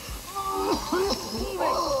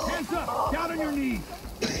 Hands up. Down on your knees.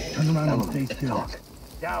 Turn around and stay still.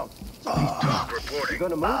 Down. Talk reporting.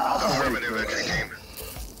 Gonna move? Affirmative, entry team.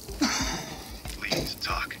 Please,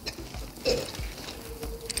 Talk.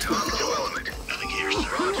 Talk to Element. Nothing here, sir.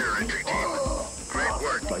 Roger, entry team. Great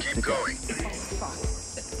work. Keep going.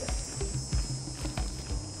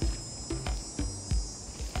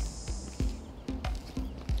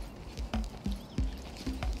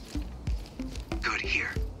 Good, here.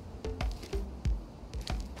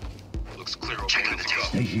 Looks clear. Check out the tape.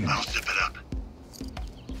 Stay here. I'll zip it up.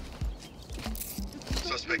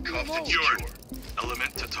 Suspect cuffed and secured.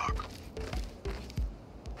 Element to Talk.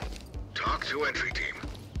 Talk to entry team.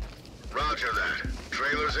 Roger that.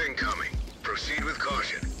 Trailers incoming. Proceed with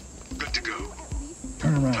caution. Good to go.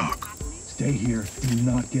 Turn around. Talk. Stay here. Do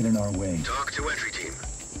not get in our way. Talk to entry team.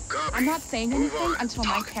 Copy. I'm not saying Move anything on. until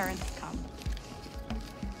my Talk. parents come.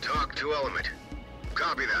 Talk to element.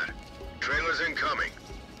 Copy that. Trailers incoming.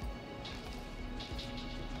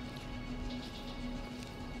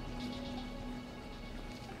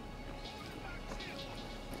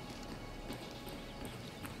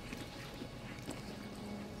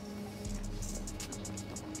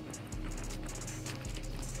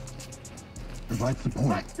 Provide support.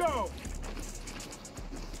 Let's go!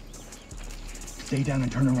 Stay down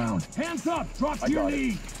and turn around. Hands up! Drop to your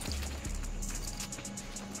knees!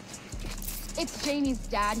 It's Jamie's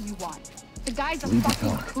dad you want. The guy's a Leave the fucking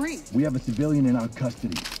talk. creep. We have a civilian in our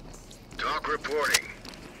custody. Talk reporting.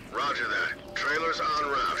 Roger that. Trailers en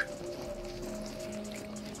route.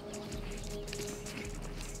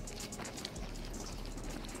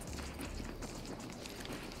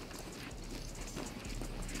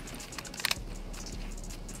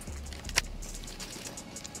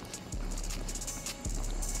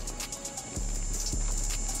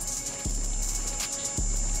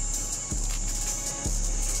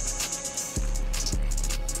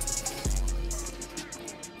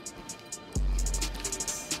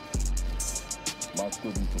 Might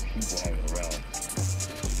still be some people hanging around.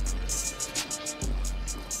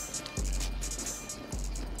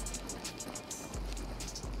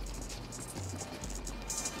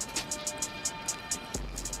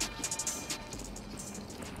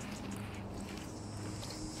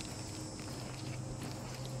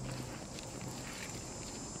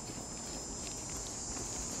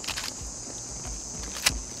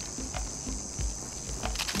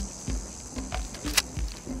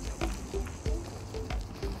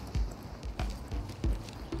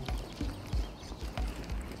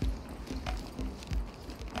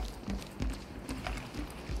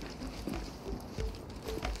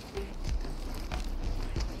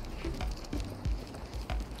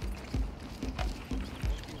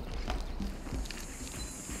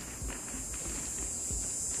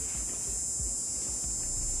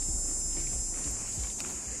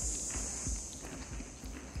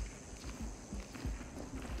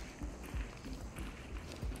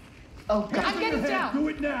 Oh, God. I'm getting down. Do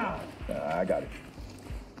it now! I got it.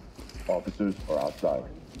 Officers are outside.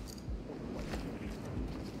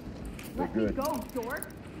 They're good. Go, dork.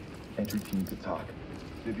 Entry team to talk.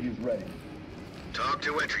 Civvy is ready. Talk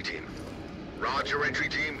to entry team. Roger, entry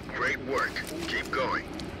team. Great work. Keep going.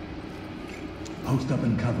 Post up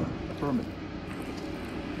and cover. Affirmative.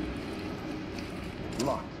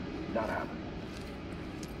 Locked. Not happening.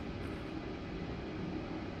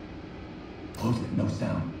 Close it. No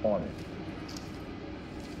sound. On it.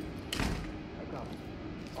 I copy.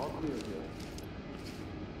 All clear here.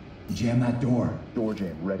 Jam that door. Door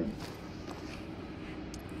jam ready.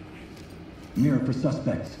 Mirror for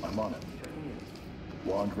suspects. I'm on it.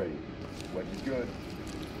 Wand ready. Wedge is good.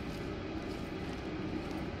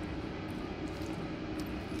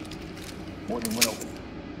 More than one open.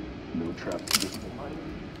 No traps visible.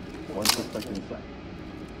 One suspect in sight.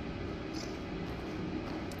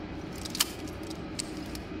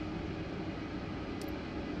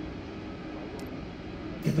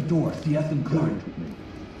 Get the door. CS and clear. With me.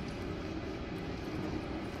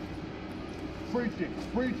 Breaching!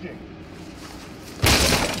 Breaching!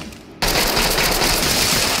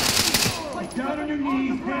 Down on your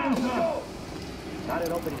knees, hands up! Not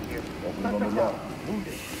an opening here. Opening on the left.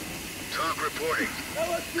 Wounded. Talk reporting.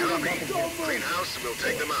 Copy. Clean house and we'll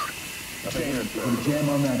take them out. Nothing here, Put sir. a jam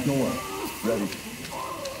on that door. Ready.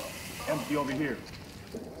 Empty over here.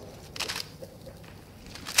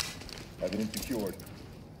 Evidence secured.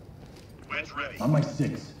 Wedge ready. On my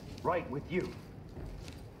 6. Right with you.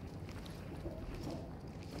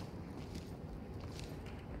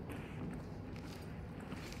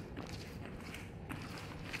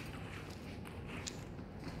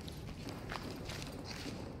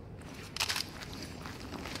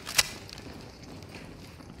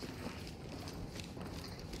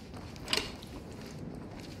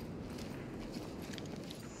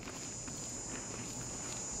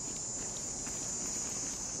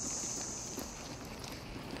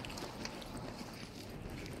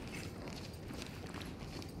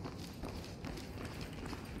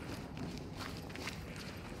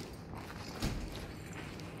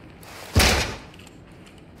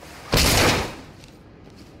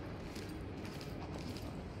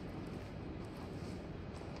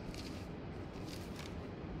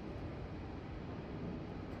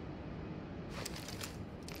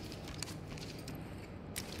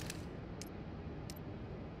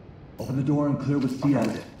 Open the door and clear with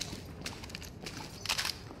CS.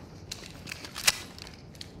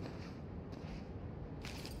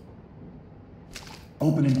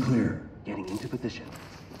 Open and clear. Getting into position.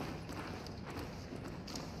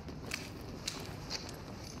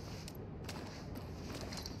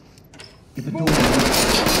 Get the door.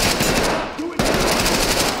 Do it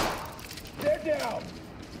now! They're down!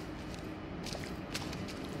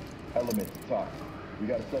 Element, talk. We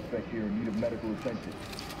got a suspect here in need of medical attention.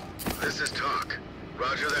 This is talk.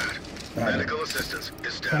 Roger that. Medical assistance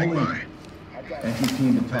is Call standing in. by. Entry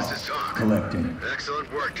team to This talk. is talk. Collecting.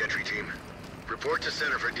 Excellent work, entry team. Report to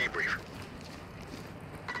center for debrief.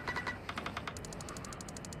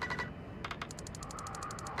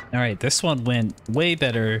 All right, this one went way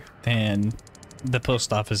better than the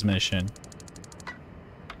post office mission.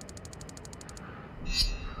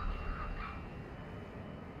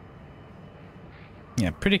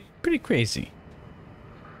 Yeah, pretty crazy.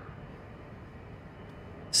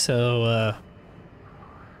 So,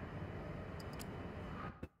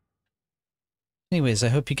 anyways, I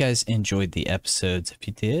hope you guys enjoyed the episodes. If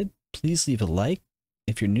you did, please leave a like.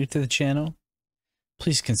 If you're new to the channel,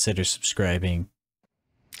 please consider subscribing.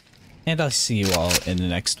 And I'll see you all in the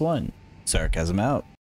next one. Sarcasm out.